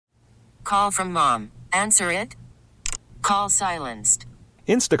call from mom. Answer it. Call silenced.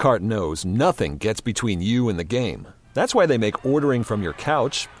 Instacart knows nothing gets between you and the game. That's why they make ordering from your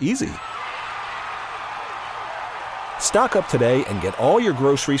couch easy. Stock up today and get all your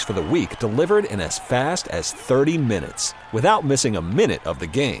groceries for the week delivered in as fast as 30 minutes without missing a minute of the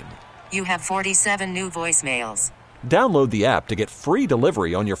game. You have 47 new voicemails. Download the app to get free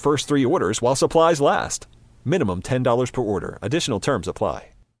delivery on your first 3 orders while supplies last. Minimum $10 per order. Additional terms apply.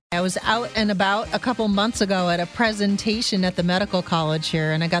 I was out and about a couple months ago at a presentation at the medical college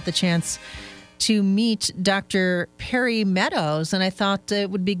here, and I got the chance to meet Dr. Perry Meadows, and I thought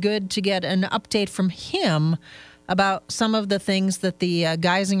it would be good to get an update from him about some of the things that the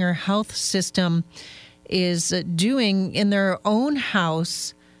Geisinger Health System is doing in their own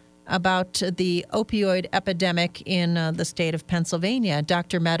house about the opioid epidemic in the state of Pennsylvania.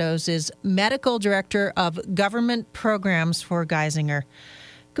 Dr. Meadows is Medical Director of Government Programs for Geisinger.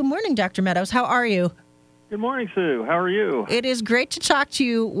 Good morning, Dr. Meadows. How are you? Good morning, Sue. How are you? It is great to talk to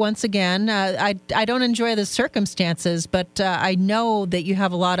you once again. I don't enjoy the circumstances, but I know that you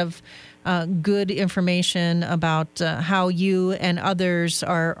have a lot of good information about how you and others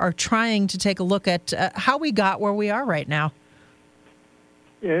are trying to take a look at how we got where we are right now.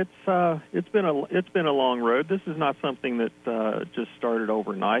 It's been a long road. This is not something that just started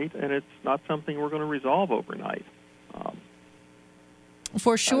overnight, and it's not something we're going to resolve overnight.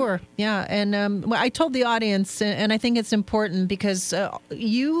 For sure, yeah. And I told the audience, and I think it's important because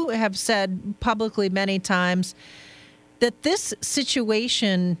you have said publicly many times that this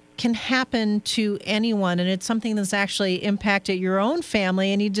situation can happen to anyone, and it's something that's actually impacted your own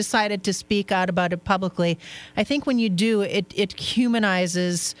family, and you decided to speak out about it publicly. I think when you do, it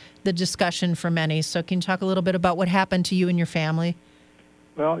humanizes the discussion for many. So can you talk a little bit about what happened to you and your family?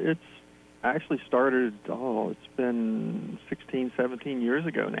 Well, it's actually started, it's been 16, 17 years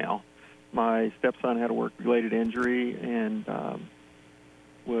ago now. My stepson had a work-related injury and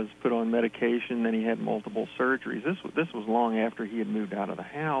was put on medication. Then he had multiple surgeries. This was long after he had moved out of the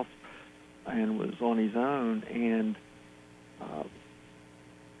house and was on his own. And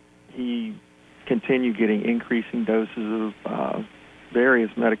he continued getting increasing doses of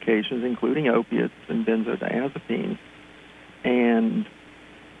various medications, including opiates and benzodiazepines. And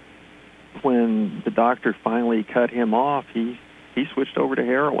when the doctor finally cut him off, he switched over to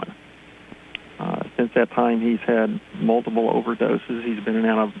heroin. Since that time, he's had multiple overdoses. He's been in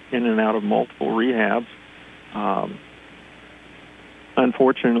and out of multiple rehabs.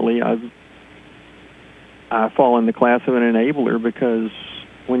 Unfortunately, I fall in the class of an enabler because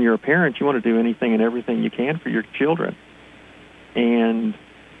when you're a parent, you want to do anything and everything you can for your children. And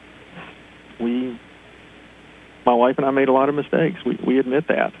my wife and I made a lot of mistakes. We admit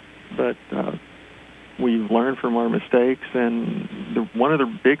that. But we've learned from our mistakes, and one of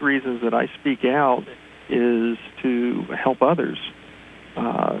the big reasons that I speak out is to help others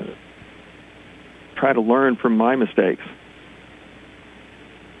try to learn from my mistakes.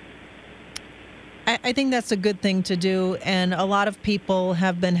 I think that's a good thing to do, and a lot of people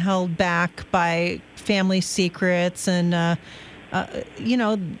have been held back by family secrets and,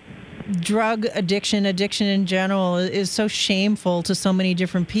 drug addiction in general is so shameful to so many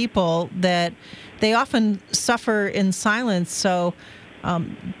different people that they often suffer in silence. So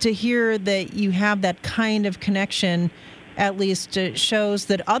to hear that you have that kind of connection at least shows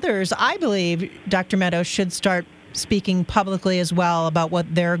that others, I believe, Dr. Meadows, should start speaking publicly as well about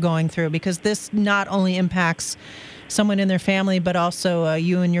what they're going through, because this not only impacts someone in their family, but also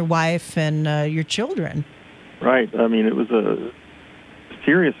you and your wife and your children. Right. I mean, it was a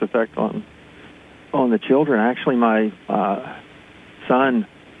serious effect on the children. Actually, my son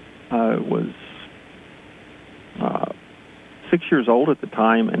was 6 years old at the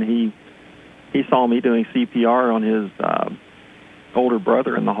time, and he saw me doing CPR on his older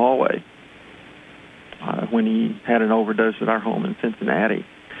brother in the hallway when he had an overdose at our home in Cincinnati,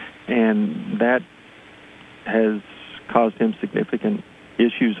 and that has caused him significant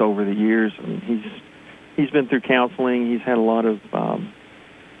issues over the years. I mean, he's been through counseling. He's had a lot of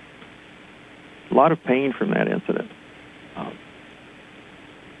pain from that incident.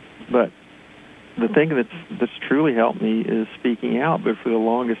 But the thing that's truly helped me is speaking out. But for the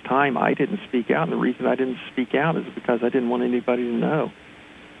longest time, I didn't speak out, and the reason I didn't speak out is because I didn't want anybody to know.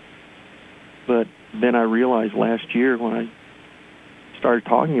 But then I realized last year when I started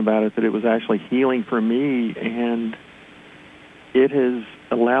talking about it that it was actually healing for me, and it has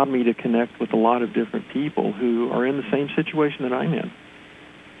allowed me to connect with a lot of different people who are in the same situation that I'm in.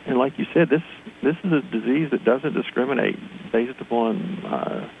 And like you said, this is a disease that doesn't discriminate based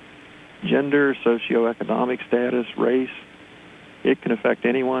upon gender, socioeconomic status, race. it can affect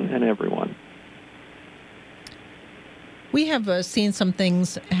anyone and everyone. We have seen some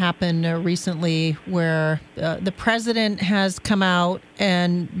things happen recently where the president has come out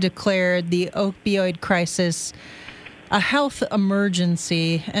and declared the opioid crisis a health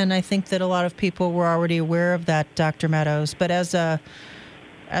emergency, and I think that a lot of people were already aware of that, Dr. Meadows. But as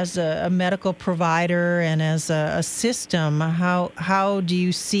a medical provider and as a system, how do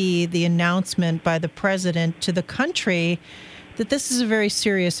you see the announcement by the president to the country that this is a very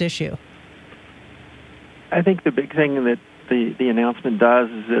serious issue? I think the big thing that the announcement does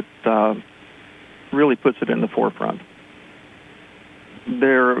is it really puts it in the forefront.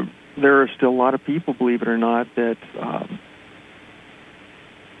 There are still a lot of people, believe it or not, that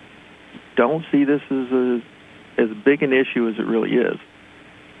don't see this as big an issue as it really is.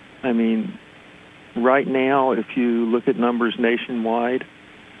 I mean, right now, if you look at numbers nationwide,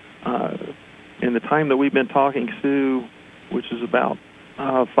 in the time that we've been talking, Sue, which is about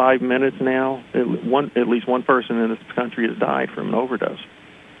 5 minutes now, at least one person in this country has died from an overdose.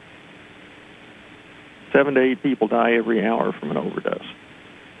 7 to 8 people die every hour from an overdose.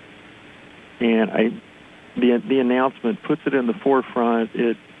 And the announcement puts it in the forefront.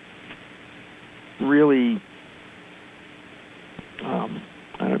 It really,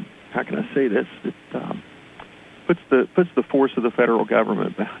 how can I say this? It puts the force of the federal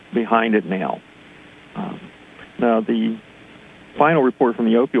government behind it now. Now the final report from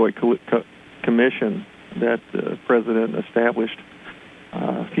the Opioid Commission that the president established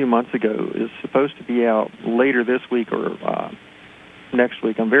a few months ago is supposed to be out later this week or next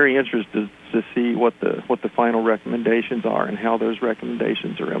week. I'm very interested to see what the final recommendations are and how those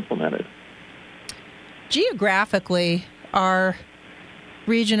recommendations are implemented. Geographically, our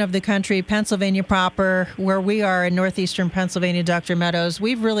region of the country, Pennsylvania proper, where we are in northeastern Pennsylvania, Dr. Meadows,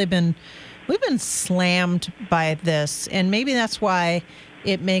 we've been slammed by this, and maybe that's why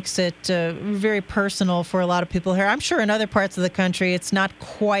it makes it very personal for a lot of people here. I'm sure in other parts of the country it's not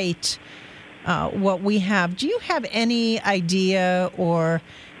quite what we have. Do you have any idea or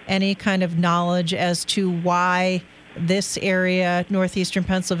any kind of knowledge as to why this area, northeastern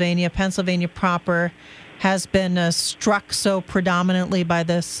Pennsylvania, Pennsylvania proper, has been struck so predominantly by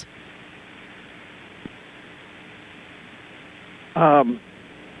this?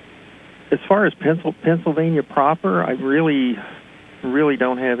 As far as Pennsylvania proper, I really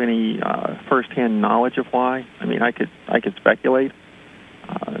don't have any firsthand knowledge of why. I mean, I could speculate.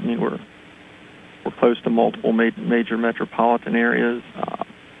 I mean, we're close to multiple major metropolitan areas.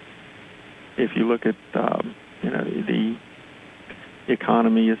 If you look at the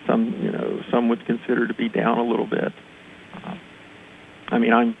economy, is some would consider to be down a little bit. I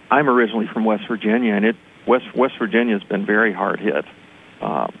mean, I'm originally from West Virginia, and West Virginia has been very hard hit.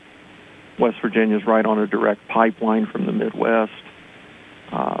 West Virginia is right on a direct pipeline from the Midwest.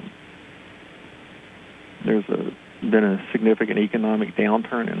 There's been a significant economic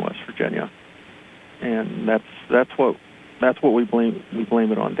downturn in West Virginia, and that's what we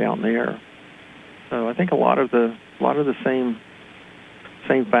blame it on down there. So I think a lot of the same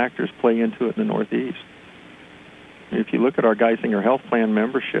factors play into it in the Northeast. If you look at our Geisinger Health Plan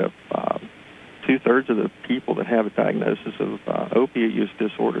membership, 2/3 of the people that have a diagnosis of opiate use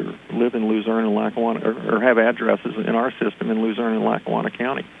disorder live in Luzerne and Lackawanna, or have addresses in our system in Luzerne and Lackawanna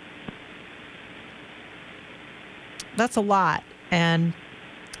County. That's a lot. And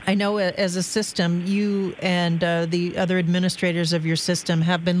I know as a system, you and the other administrators of your system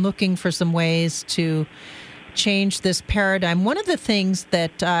have been looking for some ways to change this paradigm. One of the things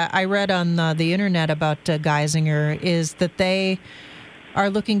that I read on the internet about Geisinger is that they are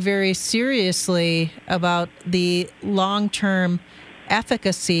looking very seriously about the long-term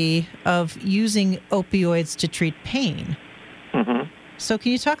efficacy of using opioids to treat pain. Mm-hmm. So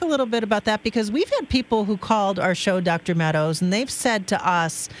can you talk a little bit about that? Because we've had people who called our show, Dr. Meadows, and they've said to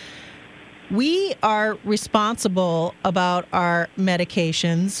us, we are responsible about our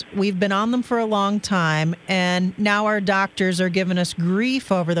medications. We've been on them for a long time, and now our doctors are giving us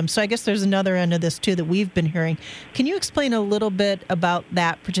grief over them. So I guess there's another end of this, too, that we've been hearing. Can you explain a little bit about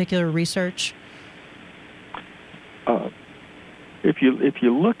that particular research? If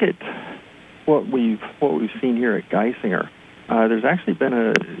you look at what we've seen here at Geisinger, there's actually been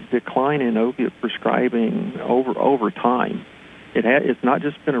a decline in opiate prescribing over time. It's not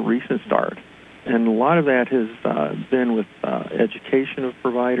just been a recent start, and a lot of that has been with education of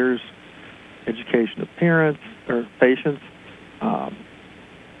providers, education of parents or patients.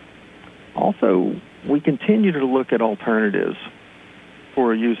 Also, we continue to look at alternatives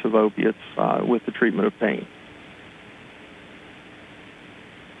for use of opiates with the treatment of pain.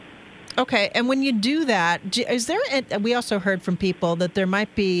 Okay, and when you do that, is there? We also heard from people that there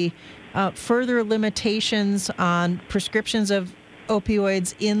might be further limitations on prescriptions of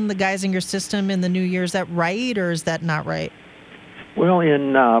opioids in the Geisinger system in the new year. Is that right, or is that not right? Well,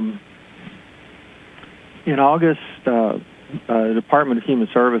 in August, the Department of Human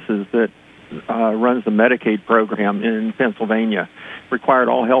Services that runs the Medicaid program in Pennsylvania required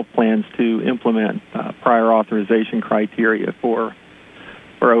all health plans to implement prior authorization criteria for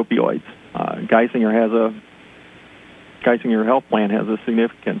opioids. Geisinger Health Plan has a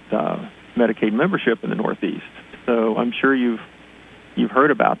significant Medicaid membership in the Northeast, so I'm sure you've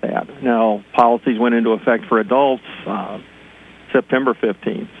heard about that. Now, policies went into effect for adults September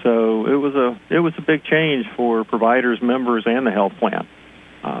 15th, so it was a big change for providers, members, and the health plan.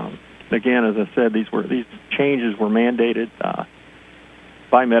 Again, as I said, these changes were mandated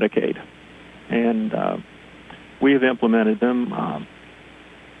by Medicaid, and we have implemented them.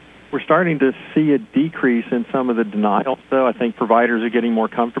 We're starting to see a decrease in some of the denials, though. I think providers are getting more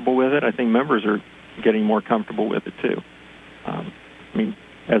comfortable with it. I think members are getting more comfortable with it too. I mean,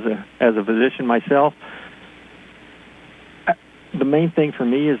 as a physician myself, the main thing for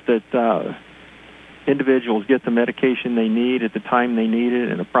me is that individuals get the medication they need at the time they need it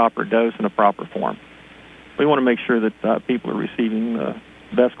in a proper dose and a proper form. We want to make sure that people are receiving the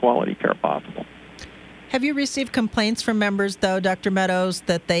best quality care possible. Have you received complaints from members, though, Dr. Meadows,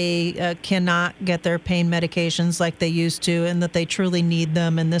 that they cannot get their pain medications like they used to and that they truly need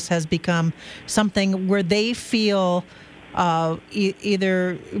them, and this has become something where they feel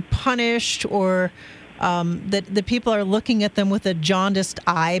either punished or that the people are looking at them with a jaundiced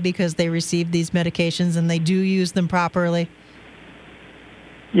eye because they receive these medications and they do use them properly?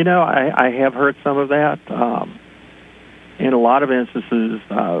 You know, I have heard some of that. In a lot of instances,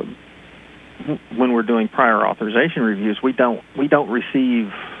 when we're doing prior authorization reviews, we don't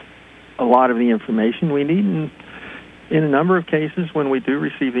receive a lot of the information we need. And in a number of cases, when we do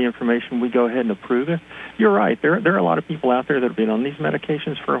receive the information, we go ahead and approve it. You're right. There are a lot of people out there that have been on these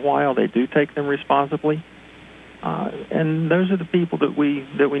medications for a while. They do take them responsibly, and those are the people that we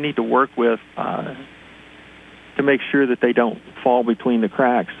need to work with to make sure that they don't fall between the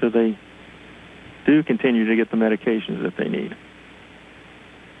cracks, so they do continue to get the medications that they need.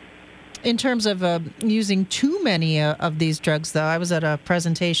 In terms of using too many of these drugs, though, I was at a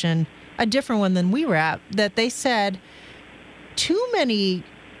presentation, a different one than we were at, that they said too many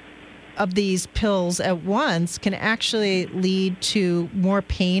of these pills at once can actually lead to more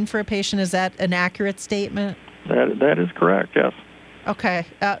pain for a patient. Is that an accurate statement? That is correct, yes. Okay.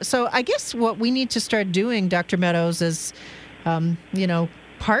 So I guess what we need to start doing, Dr. Meadows, is,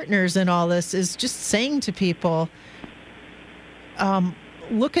 partners in all this, is just saying to people,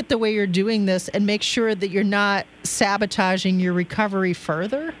 look at the way you're doing this and make sure that you're not sabotaging your recovery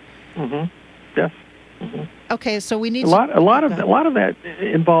further. Mm-hmm. Yes. Mm-hmm. Okay, so we need a lot of that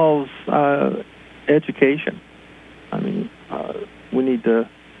involves education. I mean, we need to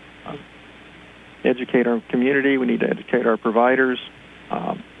educate our community. We need to educate our providers.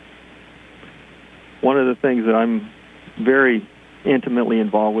 One of the things that I'm very intimately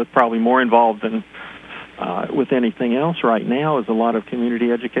involved with, probably more involved than with anything else right now, is a lot of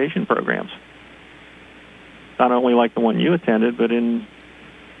community education programs. Not only like the one you attended, but in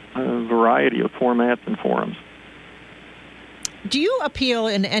a variety of formats and forums. Do you appeal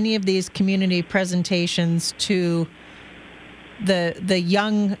in any of these community presentations to the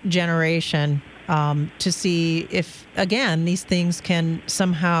young generation to see if, again, these things can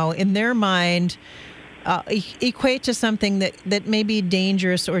somehow, in their mind, equate to something that may be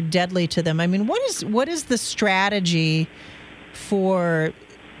dangerous or deadly to them? I mean, what is the strategy for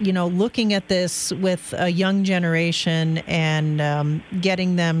looking at this with a young generation and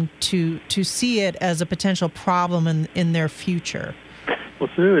getting them to see it as a potential problem in their future? Well,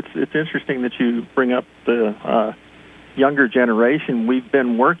 Sue, it's interesting that you bring up the younger generation. We've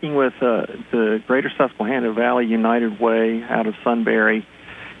been working with the Greater Susquehanna Valley United Way out of Sunbury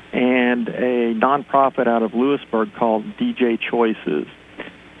and a nonprofit out of Lewisburg called DJ Choices.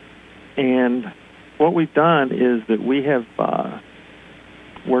 And what we've done is that we have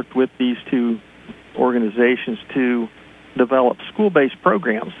worked with these two organizations to develop school-based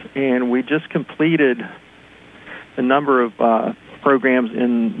programs. And we just completed a number of programs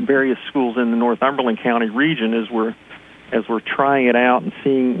in various schools in the Northumberland County region as we're trying it out and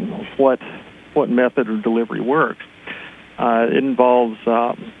seeing what method of delivery works. It involves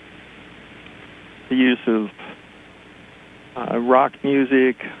the use of rock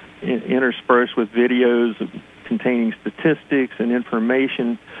music interspersed with videos containing statistics and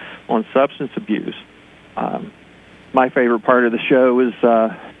information on substance abuse. My favorite part of the show is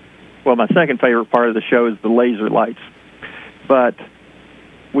well, my second favorite part of the show is the laser lights. But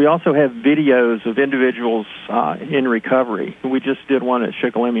we also have videos of individuals in recovery. We just did one at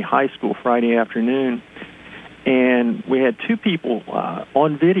Shikellamy High School Friday afternoon, and we had two people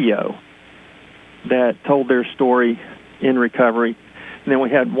on video that told their story in recovery. And then we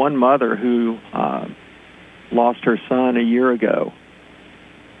had one mother who lost her son a year ago,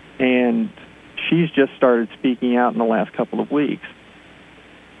 and she's just started speaking out in the last couple of weeks.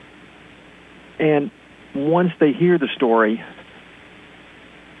 And once they hear the story,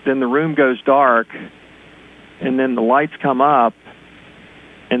 then the room goes dark, and then the lights come up,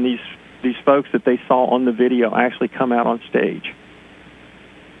 and these folks that they saw on the video actually come out on stage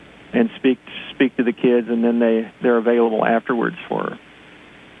and speak to the kids, and then they're available afterwards for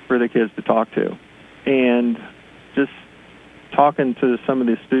the kids to talk to. And just talking to some of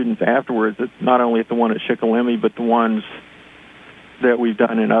the students afterwards, not only at the one at Shikellamy, but the ones that we've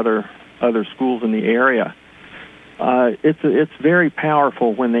done in other schools in the area, it's very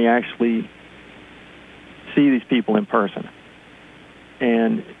powerful when they actually see these people in person.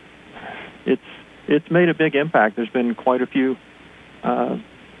 And it's made a big impact. There's been quite a few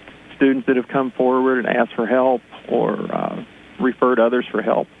students that have come forward and asked for help or referred others for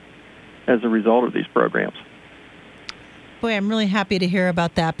help as a result of these programs. Boy, I'm really happy to hear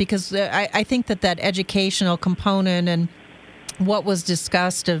about that, because I think that educational component and what was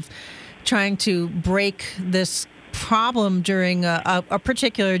discussed of trying to break this problem during a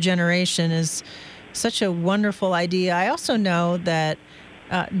particular generation is such a wonderful idea. I also know that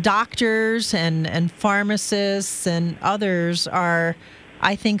doctors and pharmacists and others are,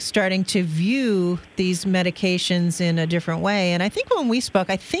 I think, starting to view these medications in a different way. And I think when we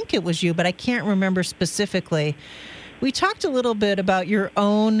spoke, I think it was you, but I can't remember specifically, we talked a little bit about your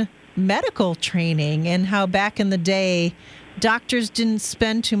own medical training and how back in the day, doctors didn't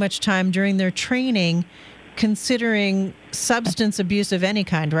spend too much time during their training considering substance abuse of any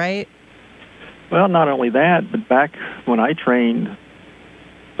kind, right? Well, not only that, but back when I trained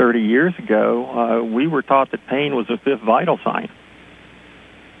 30 years ago, we were taught that pain was a fifth vital sign.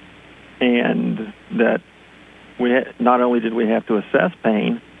 And that not only did we have to assess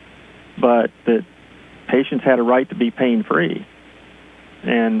pain, but that patients had a right to be pain-free.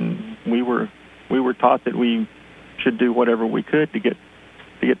 And we were taught that we should do whatever we could to get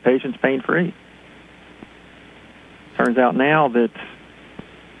patients pain-free. Turns out now that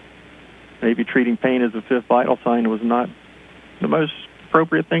maybe treating pain as a fifth vital sign was not the most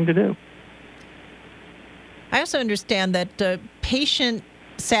appropriate thing to do. I also understand that patient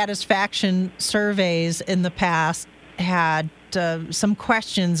satisfaction surveys in the past had some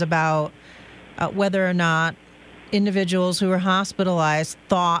questions about whether or not individuals who were hospitalized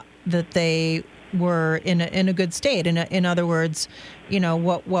thought that they were in a good state. In other words,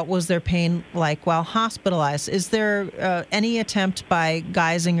 what was their pain like while hospitalized? Is there any attempt by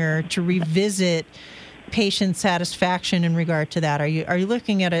Geisinger to revisit patient satisfaction in regard to that? Are you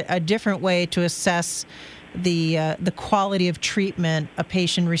looking at a different way to assess the quality of treatment a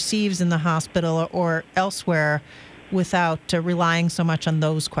patient receives in the hospital or elsewhere without relying so much on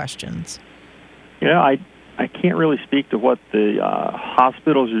those questions? I can't really speak to what the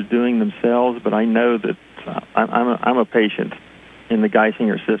hospitals are doing themselves, but I know that I'm a patient in the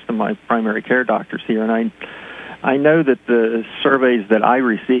Geisinger system. My primary care doctor's here, and I know that the surveys that I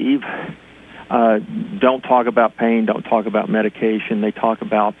receive don't talk about pain, don't talk about medication. They talk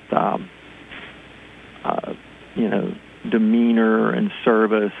about demeanor and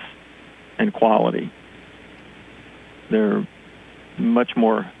service and quality. They're much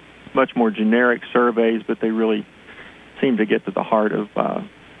more generic surveys, but they really seem to get to the heart of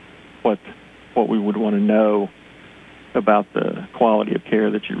what we would want to know about the quality of care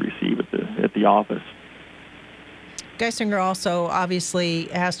that you receive at the office. Geisinger also obviously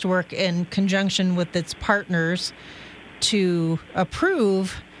has to work in conjunction with its partners to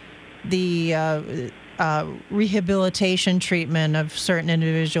approve the rehabilitation treatment of certain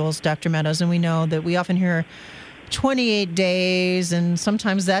individuals, Dr. Meadows, and we know that we often hear 28 days, and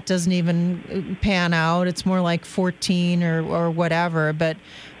sometimes that doesn't even pan out. It's more like 14 or whatever. But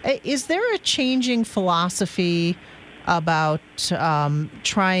is there a changing philosophy about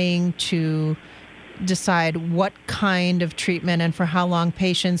trying to decide what kind of treatment and for how long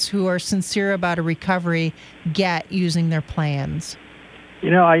patients who are sincere about a recovery get using their plans?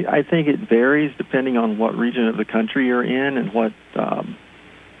 I think it varies depending on what region of the country you're in and what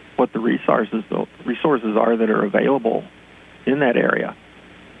the resources are that are available in that area.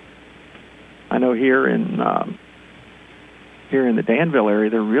 I know here in the Danville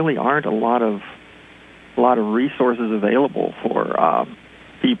area, there really aren't a lot of resources available for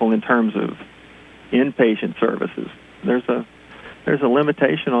people in terms of inpatient services. There's a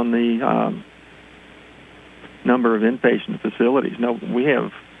limitation on the number of inpatient facilities. No, we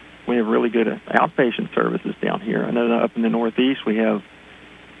have really good outpatient services down here. I know that up in the Northeast we have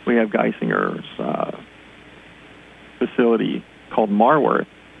Geisinger's facility called Marworth,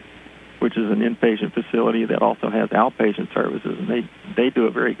 which is an inpatient facility that also has outpatient services, and they do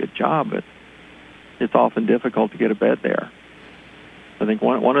a very good job, but it's often difficult to get a bed there. I think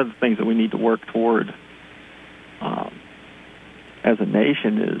one of the things that we need to work toward as a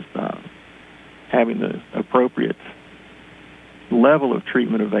nation is having the appropriate level of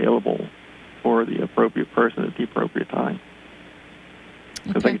treatment available for the appropriate person at the appropriate time.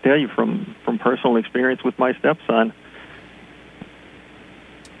 Because I can tell you from personal experience with my stepson,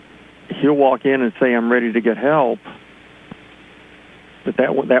 he'll walk in and say, "I'm ready to get help," but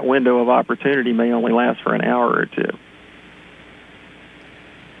that window of opportunity may only last for an hour or two.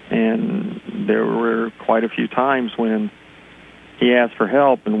 And there were quite a few times when he asked for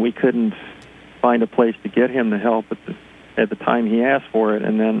help and we couldn't find a place to get him the help at the time he asked for it,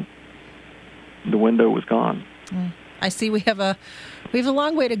 and then the window was gone. I see we have a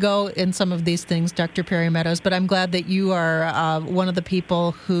long way to go in some of these things, Dr. Perry Meadows, but I'm glad that you are one of the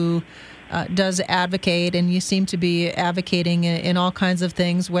people who does advocate, and you seem to be advocating in all kinds of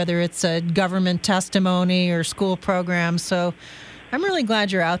things, whether it's a government testimony or school programs. So I'm really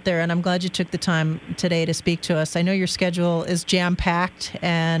glad you're out there, and I'm glad you took the time today to speak to us. I know your schedule is jam-packed,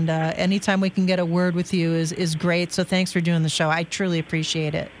 and anytime we can get a word with you is great. So thanks for doing the show. I truly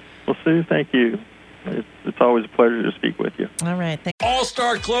appreciate it. Well, Sue, thank you. It's always a pleasure to speak with you. All right.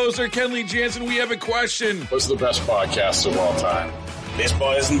 All-star closer, Kenley Jansen, we have a question. What's the best podcast of all time?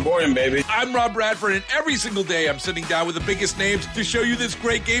 Baseball isn't boring, baby. I'm Rob Bradford, and every single day I'm sitting down with the biggest names to show you this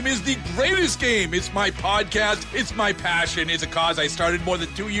great game is the greatest game. It's my podcast. It's my passion. It's a cause I started more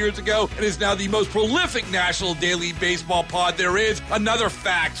than 2 years ago and is now the most prolific national daily baseball pod there is. Another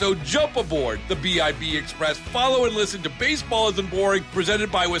fact, so jump aboard the BIB Express. Follow and listen to Baseball Isn't Boring,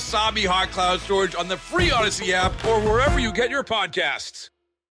 presented by Wasabi Hot Cloud Storage on the free Odyssey app or wherever you get your podcasts.